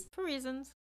reasons.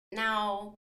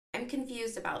 Now, I'm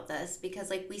confused about this because,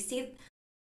 like, we see...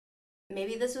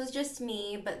 Maybe this was just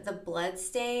me, but the blood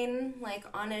stain, like,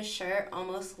 on his shirt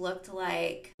almost looked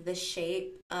like the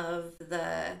shape of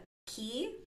the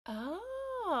key.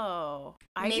 Oh.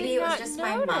 Maybe it was just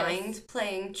my mind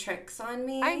playing tricks on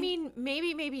me. I mean,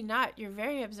 maybe not. You're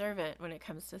very observant when it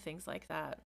comes to things like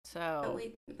that. So.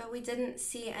 But we didn't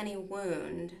see any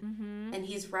wound. Mm-hmm. And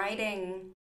he's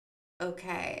riding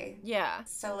okay. Yeah.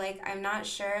 So, like, I'm not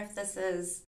sure if this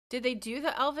is... Did they do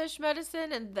the elvish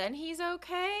medicine and then he's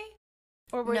okay?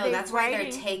 Or were no, they that's why they're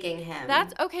taking him.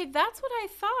 That's what I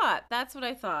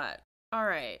thought. All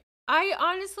right. I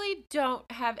honestly don't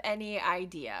have any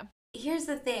idea. Here's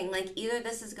the thing, like, either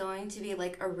this is going to be,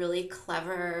 like, a really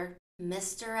clever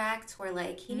misdirect where,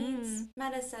 like, he needs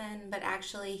medicine, but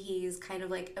actually he's kind of,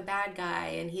 like, a bad guy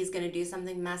and he's going to do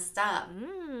something messed up.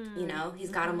 You know, he's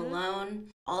got him alone.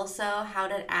 Also, how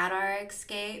did Adar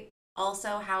escape?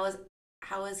 Also, how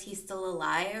is he still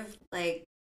alive? Like...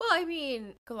 Well, I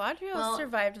mean, Galadriel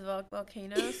survived the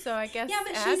volcano, so I guess yeah,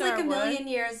 but she's like a million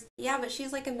years... Yeah, but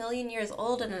she's like a million years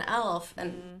old and an elf,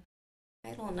 and...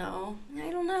 I don't know. Yeah, I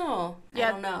don't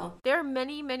know. There are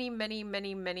many,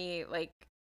 like,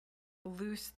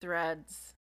 loose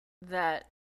threads that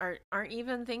aren't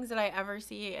even things that I ever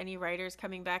see any writers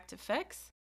coming back to fix,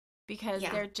 because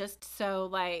they're just so,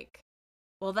 like,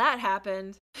 well, that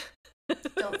happened.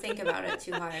 Don't think about it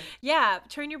too hard. Yeah,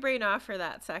 turn your brain off for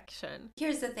that section.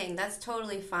 Here's the thing, that's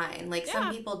totally fine. Like,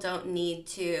 some people don't need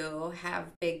to have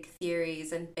big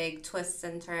theories and big twists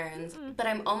and turns. But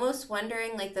I'm almost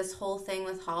wondering, like, this whole thing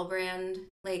with Halbrand,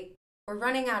 like, we're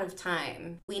running out of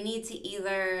time. We need to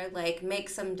either, like, make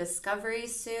some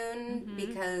discoveries soon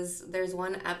because there's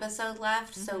one episode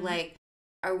left. So, like,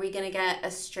 are we going to get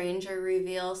a Stranger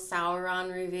reveal,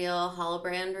 Sauron reveal,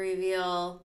 Halbrand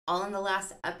reveal... all in the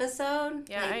last episode?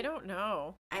 Yeah, like, I don't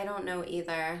know. I don't know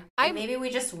either. Maybe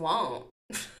we just won't.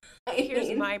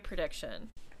 Here's my prediction.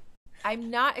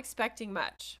 I'm not expecting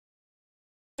much.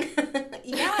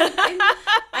 Yeah,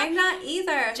 I'm not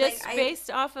either. Just like,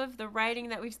 based off of the writing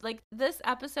that we've... Like, this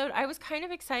episode, I was kind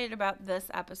of excited about this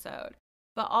episode.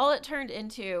 But all it turned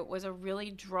into was a really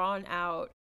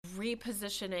drawn-out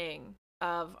repositioning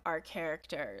of our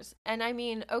characters. And I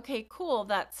mean, okay, cool,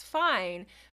 that's fine.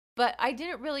 But I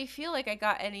didn't really feel like I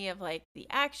got any of, like, the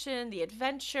action, the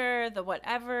adventure, the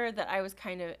whatever that I was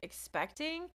kind of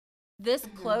expecting this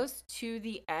close to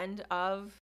the end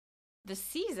of the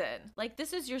season. Like,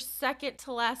 this is your second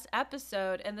to last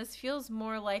episode, and this feels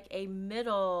more like a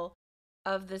middle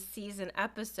of the season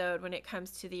episode when it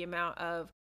comes to the amount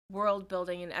of world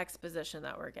building and exposition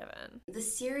that we're given. The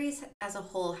series as a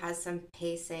whole has some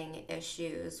pacing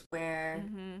issues where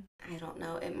I don't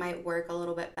know, it might work a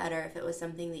little bit better if it was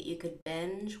something that you could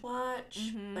binge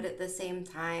watch, but at the same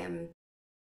time,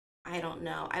 I don't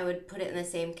know, I would put it in the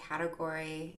same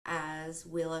category as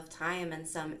Wheel of Time in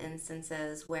some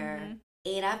instances where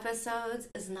 8 episodes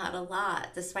is not a lot,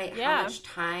 despite how much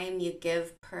time you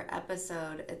give per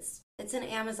episode. It's an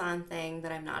Amazon thing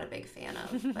that I'm not a big fan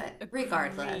of, but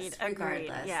regardless,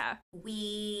 yeah.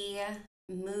 We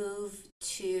move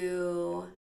to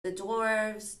the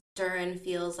dwarves. Durin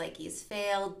feels like he's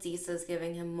failed. Disa's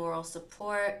giving him moral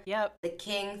support. Yep. The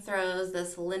king throws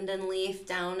this linden leaf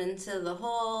down into the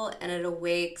hole, and it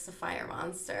awakes a fire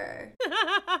monster.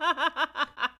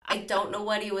 I don't know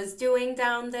what he was doing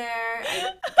down there.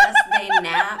 I guess they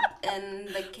nap in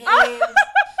the cave.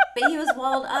 But he was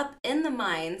walled up in the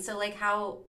mine, so, like,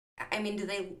 how... I mean, do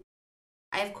they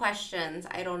I have questions.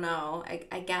 I don't know.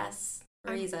 I guess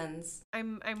reasons.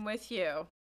 I'm with you.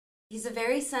 He's a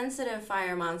very sensitive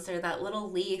fire monster. That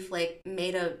little leaf like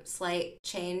made a slight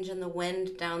change in the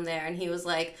wind down there, and he was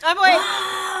like, I'm awake.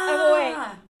 "Ah!" I'm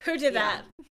awake. Who did that?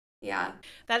 Yeah.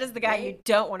 That is the guy you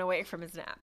don't want to wake from his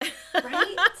nap.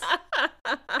 Right?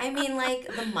 I mean, like,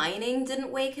 the mining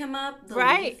didn't wake him up. The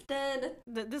leaf did.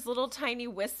 This little tiny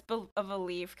wisp of a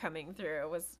leaf coming through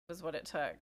was what it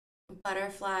took. A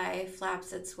butterfly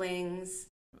flaps its wings.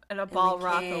 And a ball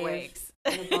rock awakes.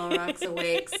 And a ball rocks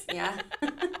awakes. Yeah.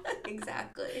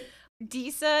 Exactly.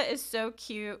 Disa is so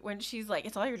cute when she's like,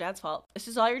 it's all your dad's fault. It's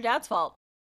just all your dad's fault.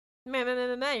 Man,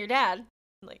 your dad.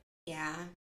 Like, yeah.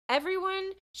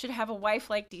 Everyone should have a wife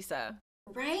like Disa.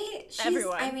 Right?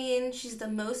 Everyone. I mean, she's the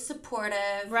most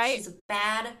supportive. Right. She's a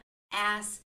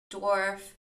bad-ass dwarf.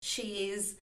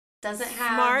 She's doesn't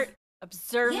have... Smart,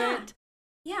 observant.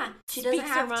 Yeah. She doesn't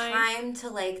have time to,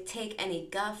 like, take any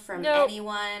guff from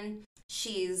anyone.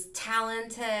 She's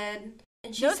talented.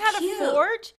 And she's knows how to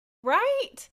forge.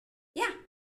 Right. Yeah.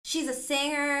 She's a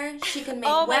singer. She can make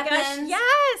oh my weapons. Gosh,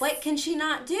 yes. What can she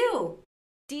not do?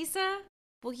 Disa,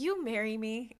 will you marry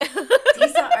me?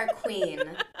 Disa, our queen.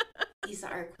 Disa,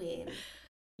 our queen.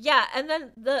 Yeah, and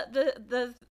then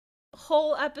the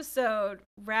whole episode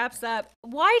wraps up.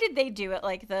 Why did they do it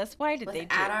like this? Why did they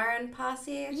do Adar and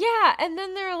Posse? Yeah, and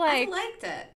then they're like... I liked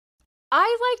it.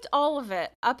 I liked all of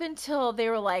it up until they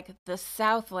were like the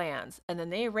Southlands, and then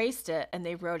they erased it and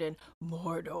they wrote in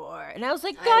Mordor, and I was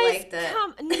like, guys,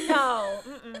 come no.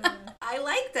 I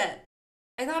liked it.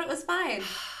 I thought it was fine.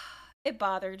 It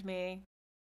bothered me.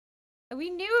 We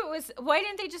knew it was. Why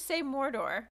didn't they just say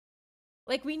Mordor?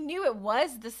 Like, we knew it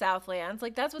was the Southlands.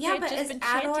 Like, that's what they'd just been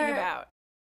chanting about.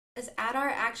 Is Adar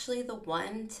actually the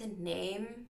one to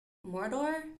name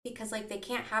Mordor? Because, like, they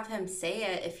can't have him say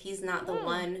it if he's not the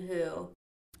one who...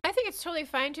 I think it's totally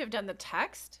fine to have done the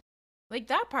text. Like,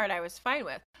 that part I was fine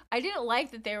with. I didn't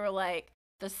like that they were, like,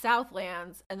 the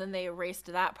Southlands, and then they erased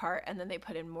that part, and then they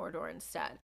put in Mordor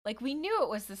instead. Like, we knew it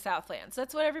was the Southlands.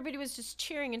 That's what everybody was just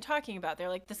cheering and talking about. They're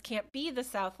like, this can't be the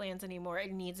Southlands anymore.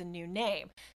 It needs a new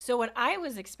name. So what I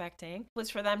was expecting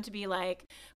was for them to be like,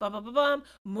 bum, bum, bum, bum,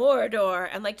 Mordor,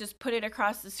 and, like, just put it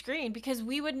across the screen, because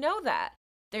we would know that.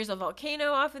 There's a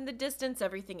volcano off in the distance.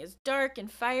 Everything is dark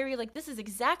and fiery. Like, this is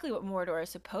exactly what Mordor is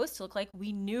supposed to look like.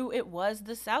 We knew it was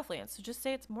the Southlands, so just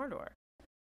say it's Mordor.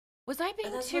 Was I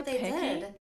being too picky?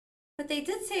 Did. But they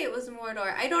did say it was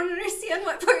Mordor. I don't understand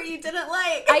what part you didn't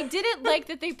like. I didn't like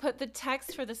that they put the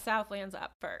text for the Southlands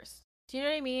up first. Do you know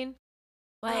what I mean?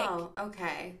 Like, oh,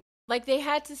 okay. Like, they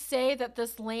had to say that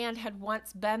this land had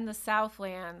once been the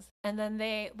Southlands, and then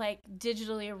they, like,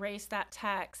 digitally erased that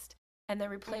text and then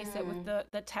replace it with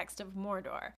the text of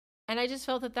Mordor. And I just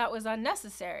felt that that was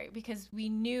unnecessary because we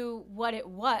knew what it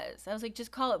was. I was like,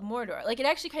 just call it Mordor. Like, it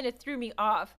actually kind of threw me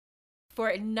off for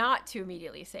it not to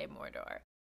immediately say Mordor.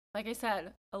 Like I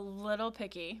said, a little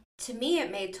picky. To me, it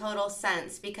made total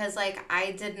sense because, like,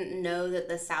 I didn't know that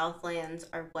the Southlands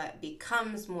are what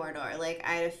becomes Mordor. Like,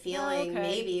 I had a feeling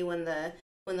maybe when the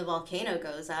volcano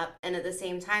goes up, and at the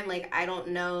same time, like, I don't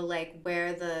know, like,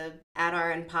 where the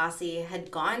Adar and Posse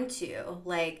had gone to.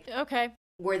 Like,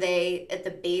 were they at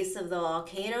the base of the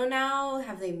volcano now?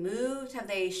 Have they moved? Have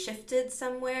they shifted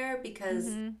somewhere because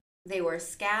they were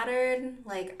scattered?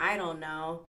 Like, I don't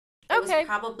know. It was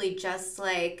probably just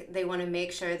like they want to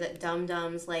make sure that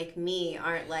dum-dums like me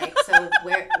aren't like, so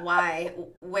where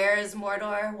is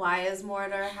Mordor? Why is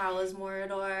Mordor? How is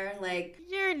Mordor? Like,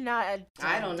 you're not a dum-dum.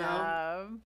 I don't know.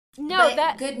 No, but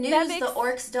that good news. The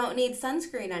orcs don't need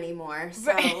sunscreen anymore.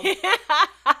 So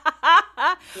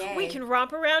we can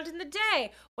romp around in the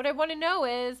day. What I want to know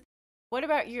is, what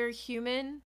about your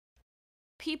human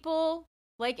people?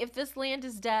 Like, if this land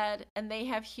is dead and they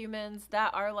have humans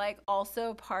that are, like,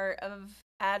 also part of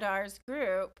Adar's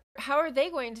group, how are they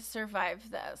going to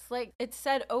survive this? Like, it's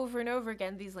said over and over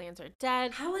again, these lands are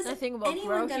dead. How is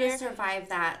anyone going to survive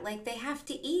that? Like, they have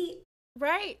to eat.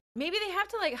 Right. Maybe they have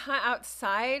to, like, hunt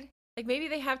outside. Like, maybe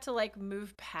they have to, like,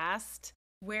 move past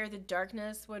where the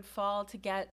darkness would fall to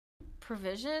get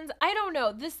provisions. I don't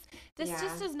know. This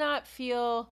just does not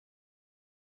feel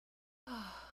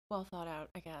well thought out,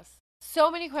 I guess.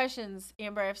 So many questions,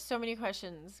 Amber. I have so many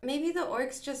questions. Maybe the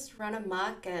orcs just run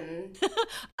amok and...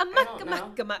 amok.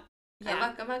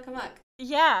 Yeah. Amok.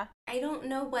 Yeah. I don't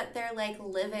know what they're, like,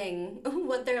 living,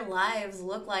 what their lives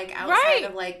look like outside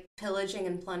of, like, pillaging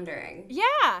and plundering.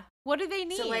 Yeah. What do they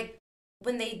need? So, like,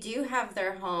 when they do have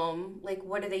their home, like,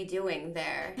 what are they doing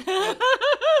there? Like,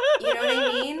 you know what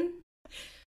I mean?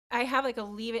 I have, like, a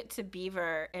Leave It to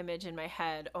Beaver image in my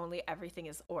head, only everything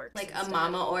is orcs. Like a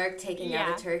mama orc taking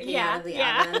out a turkey out of the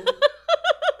oven.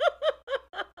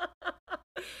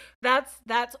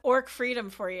 That's orc freedom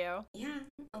for you. Yeah,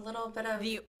 a little bit of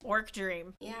the orc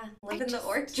dream. Yeah, living the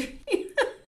orc dream.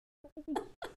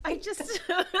 I just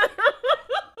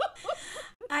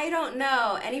I don't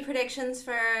know. Any predictions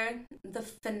for the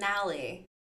finale?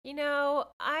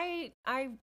 I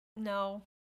no.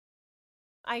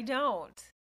 I don't.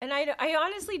 And I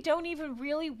honestly don't even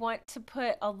really want to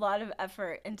put a lot of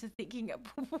effort into thinking of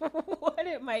what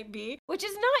it might be, which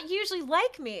is not usually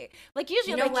like me. Like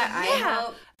usually, you know what? I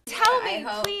hope. Tell me,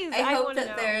 please. I hope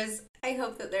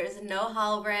that there's no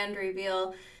Halbrand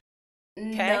reveal,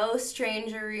 no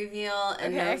Stranger reveal,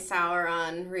 and no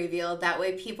Sauron reveal. That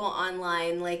way, people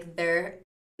online, like their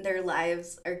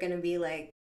lives are gonna be like,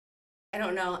 I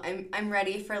don't know. I'm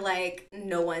ready for like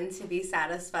no one to be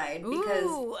satisfied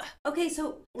because okay,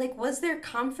 so like was there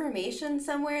confirmation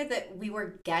somewhere that we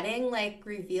were getting like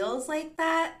reveals like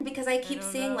that? Because I keep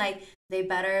seeing like they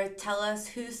better tell us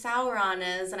who Sauron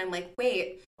is, and I'm like,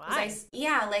 wait, why?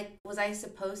 Was I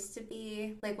supposed to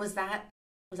be like was that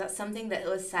something that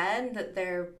was said that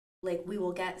they're like we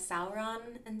will get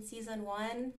Sauron in season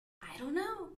 1? I don't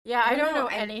know. Yeah, I don't know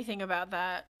anything about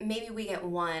that. Maybe we get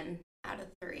 1 out of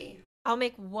 3. I'll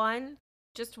make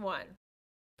just one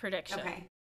prediction. Okay.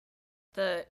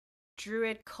 The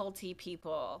druid culty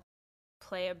people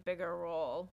play a bigger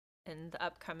role in the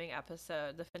upcoming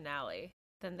episode, the finale,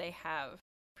 than they have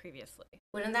previously.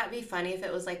 Wouldn't that be funny if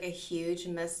it was like a huge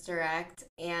misdirect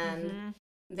and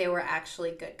they were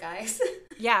actually good guys?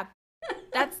 Yeah.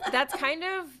 That's kind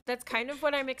of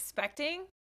what I'm expecting,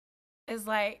 is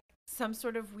like some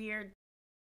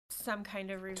kind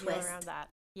of reveal twist around that.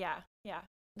 Yeah.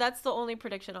 That's the only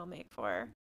prediction I'll make for.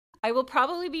 I will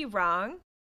probably be wrong,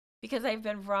 because I've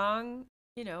been wrong,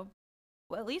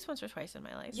 at least once or twice in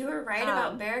my life. You were right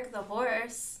about Beric the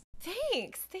horse.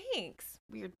 Thanks.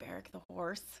 Weird Beric the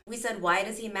horse. We said, why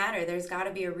does he matter? There's got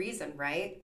to be a reason,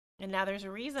 right? And now there's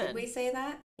a reason. Did we say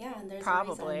that? Yeah, there's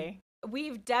probably. A reason.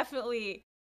 We've definitely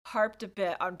harped a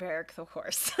bit on Beric the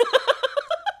horse.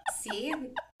 See?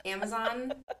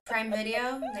 Amazon Prime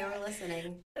Video, they were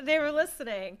listening.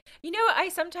 I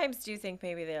sometimes do think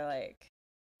maybe they're like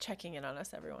checking in on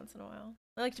us every once in a while.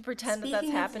 I like to pretend that's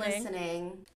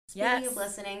happening. Speaking of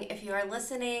listening, if you are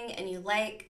listening and you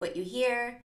like what you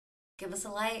hear, give us a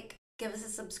like, give us a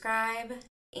subscribe,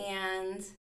 and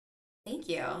thank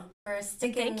you for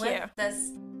sticking with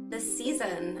this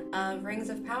season of Rings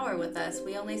of Power with us.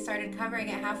 We only started covering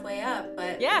it halfway up,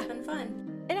 but it's been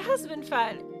fun. It has been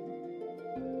fun.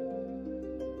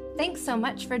 Thanks so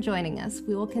much for joining us.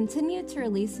 We will continue to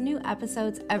release new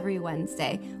episodes every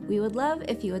Wednesday. We would love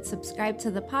if you would subscribe to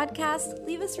the podcast,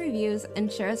 leave us reviews,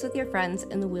 and share us with your friends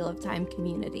in the Wheel of Time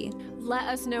community. Let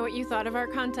us know what you thought of our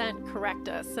content, correct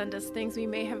us, send us things we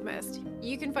may have missed.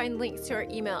 You can find links to our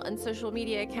email and social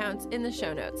media accounts in the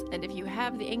show notes. And if you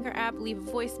have the Anchor app, leave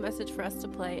a voice message for us to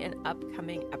play in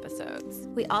upcoming episodes.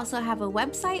 We also have a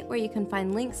website where you can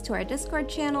find links to our Discord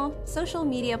channel, social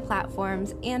media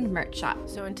platforms, and merch shop.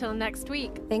 So until next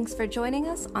week, thanks for joining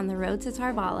us on the road to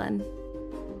Tar Valon.